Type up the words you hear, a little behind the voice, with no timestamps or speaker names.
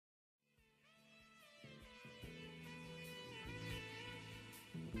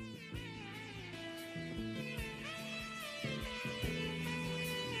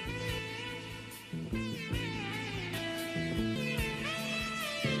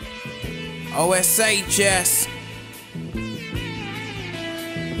OSHS.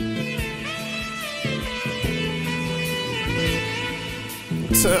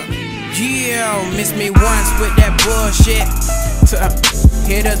 Yeah, miss me once with that bullshit.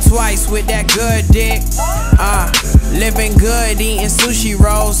 Hit her twice with that good dick. Living good, eating sushi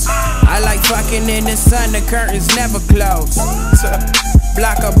rolls. I like fucking in the sun, the curtains never close.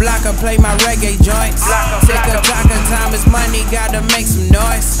 Blocker, play my reggae joints. Tick-a-tock, time is money, gotta make some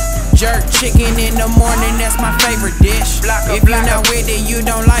noise. Jerk chicken in the morning, that's my favorite dish. If you're not with it, you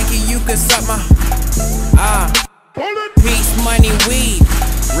don't like it, you can suck my peace, money, weed,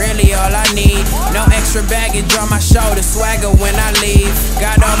 really all I need. No extra baggage on my shoulder, swagger when I leave.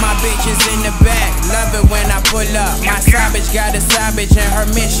 Got all my bitches in the back, love it when I pull up. My side bitch got a side bitch and her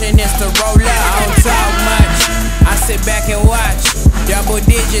mission is to roll up. I don't talk much, I sit back and watch. Double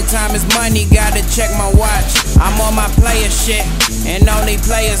digit time is money, gotta check my watch. I'm on my player shit, and only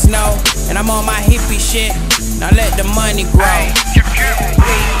players know. And I'm on my hippie shit, now let the money grow.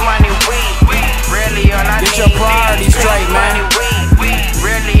 Peace, money, weed, really all I need. Get your priorities straight, man.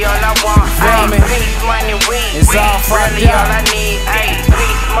 Really all I want. Peace, money, weed, it's all fucked really all I need. Peace,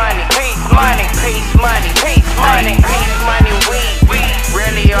 money, peace, money, peace, money, peace, money, peace, money, weed,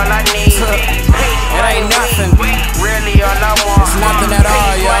 really all I need. It ain't nothing. Really all I want. It's nothing at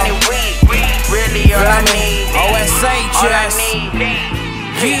all, yo. Really all I need. OSHS.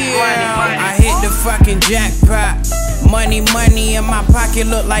 Yeah, I hit the fucking jackpot. Money in my pocket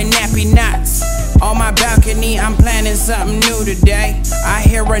look like nappy knots. On my balcony, I'm planning something new today. I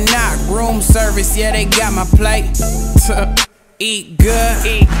hear a knock, room service, yeah, they got my plate. Eat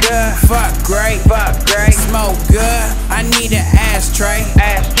good, fuck great, smoke good. I need an ashtray.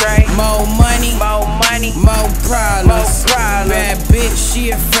 More money, more problems. Bad bitch,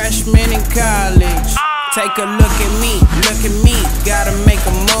 she a freshman in college. Take a look at me, gotta make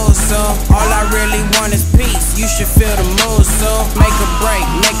a move soon. All I really want is peace, you should feel the mood soon. Make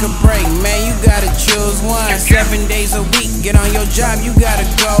a break, man, you gotta choose one. 7 days a week, get on your job, you gotta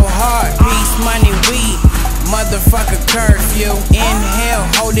go hard. Peace, money, weed, motherfucker curfew. Inhale,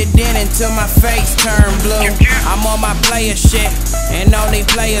 hold it in until my face turn blue. I'm on my player shit, and only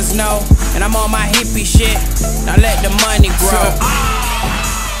players know. And I'm on my hippie shit, now let the money grow.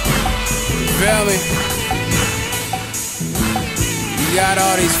 Feel me? You got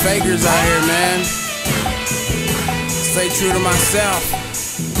all these fakers out here, man. Stay true to myself.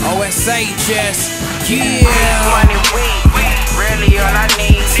 OSHS, yeah. Money, weed, really all I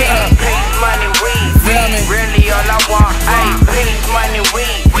need. Peace, money, weed, really all I want. Peace, money,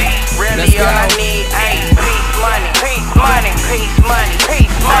 weed, really all I need. Peace, money, peace, money, peace, money.